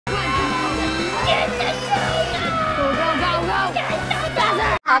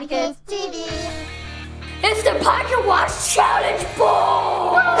HobbyKidsTV. It's the pocket.watch challenge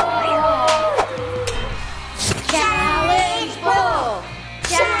ball! Challenge ball!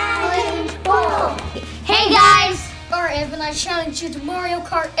 Challenge ball! Hey guys! Alright, Evan, I challenge you to Mario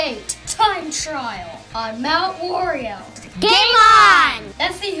Kart 8 time trial on Mount Wario. Game on!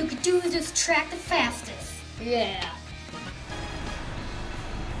 Let's see who can do this track the fastest. Yeah.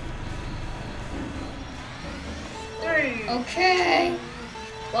 Okay.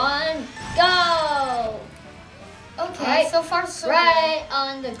 1, go! Okay, Right, so far so right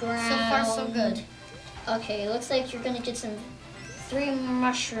on the ground. So far so good. Okay, looks like you're gonna get some 3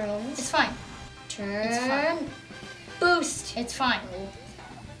 mushrooms. It's fine. Turn. It's fine. Boost. It's fine.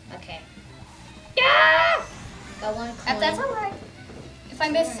 Okay. Yeah! Got 1 coin. That's alright. If I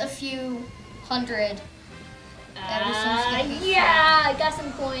miss a few hundred, everything's gonna be yeah, I got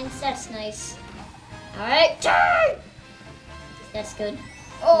some coins. That's nice. Alright, turn! That's good.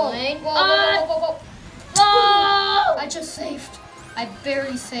 Oh, Coin. whoa, whoa, whoa, whoa, Whoa! I just saved. I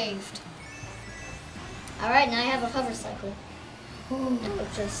barely saved. Alright, now I have a hover cycle. Now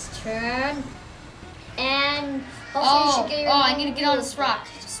just turn. And hopefully you should get your I need to get on this rock.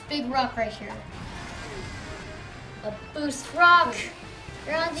 This big rock right here. A boost rock.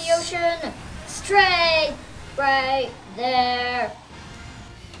 You're on the ocean. Straight. Right there.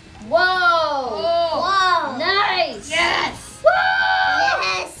 Whoa. Oh. Whoa. Nice. Yes. Whoa.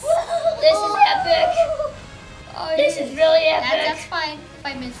 Yes. This is epic. Oh, This is really epic. That's fine if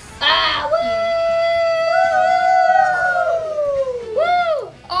I miss. Ah, woo.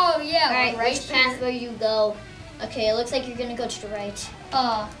 Woo. Oh, yeah. Alright, right which path will you go? Okay, it looks like you're gonna go to the right.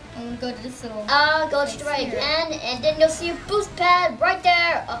 I'm gonna go to this little. Go to the right again, and then you'll see a boost pad right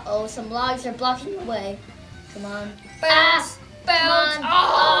there. Uh-oh, some logs are blocking your way. Come on. Bounce. Bounce. Come on.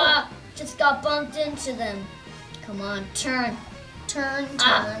 Oh. Just got bumped into them. Come on, turn. Turn.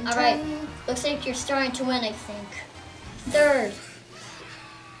 All right. Looks like you're starting to win, I think. 3rd.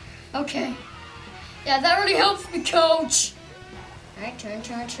 Okay. Yeah, that really helps me, Coach. All right, turn.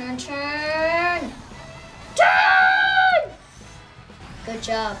 Turn! Good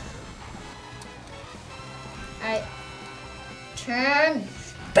job. All right. Turn.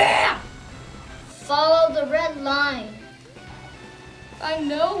 Bam! Follow the red line. I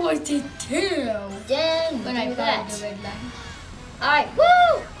know what to do. Then But do I that. followed the red line. All right,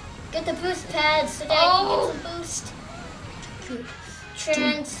 woo! Get the boost pad so that I can get some boost.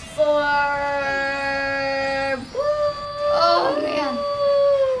 Transform. Woo! Oh, man.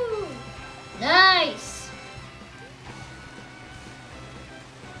 Nice.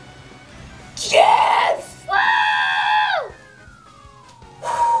 Yes! Woo!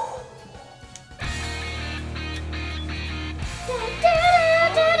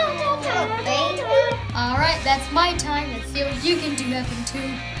 All right, that's my time. Let's see what you can do,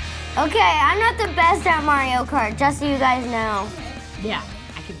 EvanTube. Okay, I'm not the best at Mario Kart, just so you guys know. Yeah,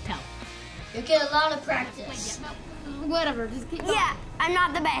 I can tell. You get a lot of practice. Whatever, just keep going. Yeah, I'm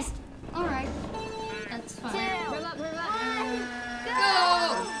not the best. All right, that's 2, fine. 1,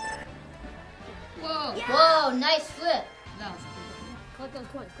 Go! Whoa. Whoa, nice flip. That was good. Collect those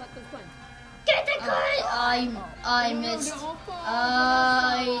coins, collect those coins. Get the coin! I missed. He's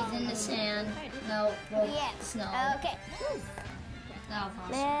in the sand. No, well, snow. Okay, That was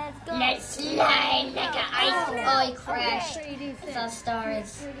awesome. let's go. Let's slide like an ice. Oh, he crashed. Pretty I saw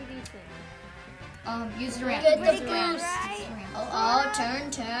stars. Use the ramp. Get the Use the ramp. boost. Use the ramp. Oh,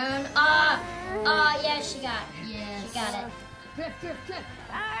 turn. Yeah, she got it. Yes. She got it. Drift. You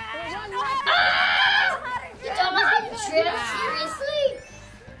don't know how to drift? Seriously?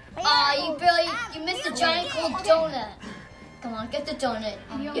 You missed the giant cold donut. Come on, get the donut.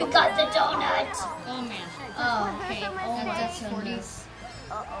 You got the donut. Oh, man. Oh, Okay, that's that's 40.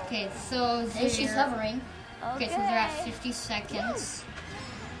 40. Okay, so And she's hovering. Okay, so they're at 50 seconds.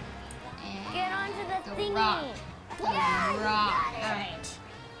 And Get onto the the thingy. rock. Yeah, Rock. you got it.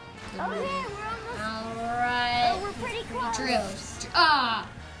 Alright. Okay, we're almost. Alright. We're pretty close. Drift. Oh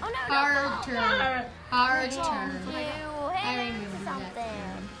no, Hard turn. Hard turn. You I hit remember that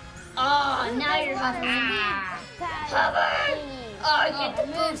something. Oh, now you're hovering. Hover! Oh, get the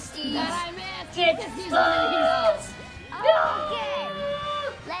boosties. I missed. Get the boost. Okay,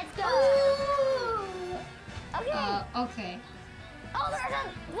 let's go. Okay. Okay. Oh, there's a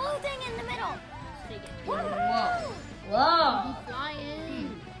blue thing in the middle. Whoa. Whoa. Flying.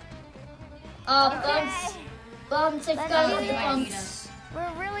 Bumps. Bumps. It's got They the might need bumps. us.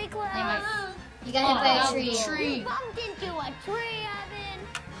 We're really close. They might. You got hit by that a tree. was a tree. You bumped into a tree, Evan.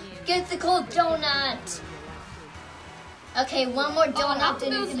 Get the cold donut. Okay, one more donut,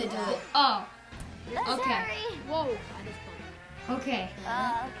 then you're gonna do it. Oh. Let's Okay. hurry. Whoa, I just bumped. Okay.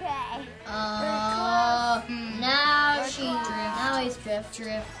 Okay. Now he's drift.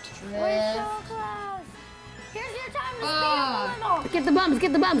 We're so close. Here's your time to speed up a little. Get the bumps,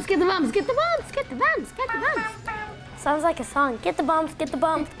 get the bumps, get the bumps, get the bumps, get the bumps, get the bumps. Sounds like a song. Get the bumps, get the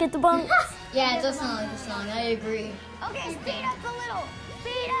bumps, get the bumps. Yeah, it does sound like a song. I agree. Okay, speed up a little.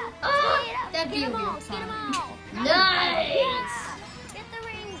 Speed up. Speed up. That'd be Get a them all. weird Get them song. all. Nice. Yeah. Get the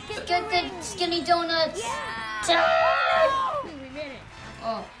rings. Get Get the the rings. skinny donuts. Yeah. Ah! We made it.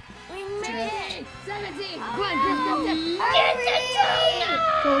 Oh. We made it. 17. Come on, Oh, drift. Get the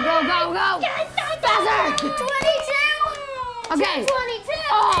donuts. Go, go, go, go. Faster. 22. Okay. 22.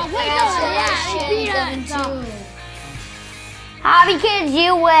 Oh, wait, no. Yeah, they beat us. So, Hobby Kids,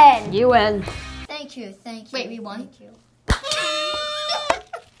 you win. you win. Thank you. Wait, we won? Thank you.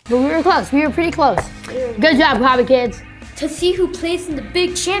 But we were close. We were pretty close. Good job, Hobby Kids. To see who plays in the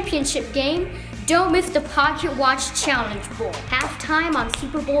big championship game, don't miss the Pocket Watch Challenge Bowl. Halftime on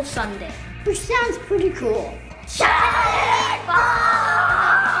Super Bowl Sunday. Which sounds pretty cool.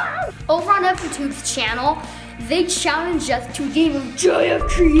 Over on EvanTube's channel, they challenge us to a game of Joy of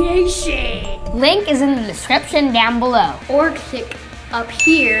Creation. Link is in the description down below. Or click up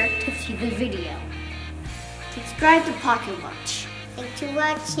here to see the video. Subscribe to Pocket Watch. Thanks for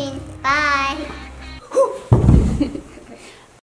watching. Bye.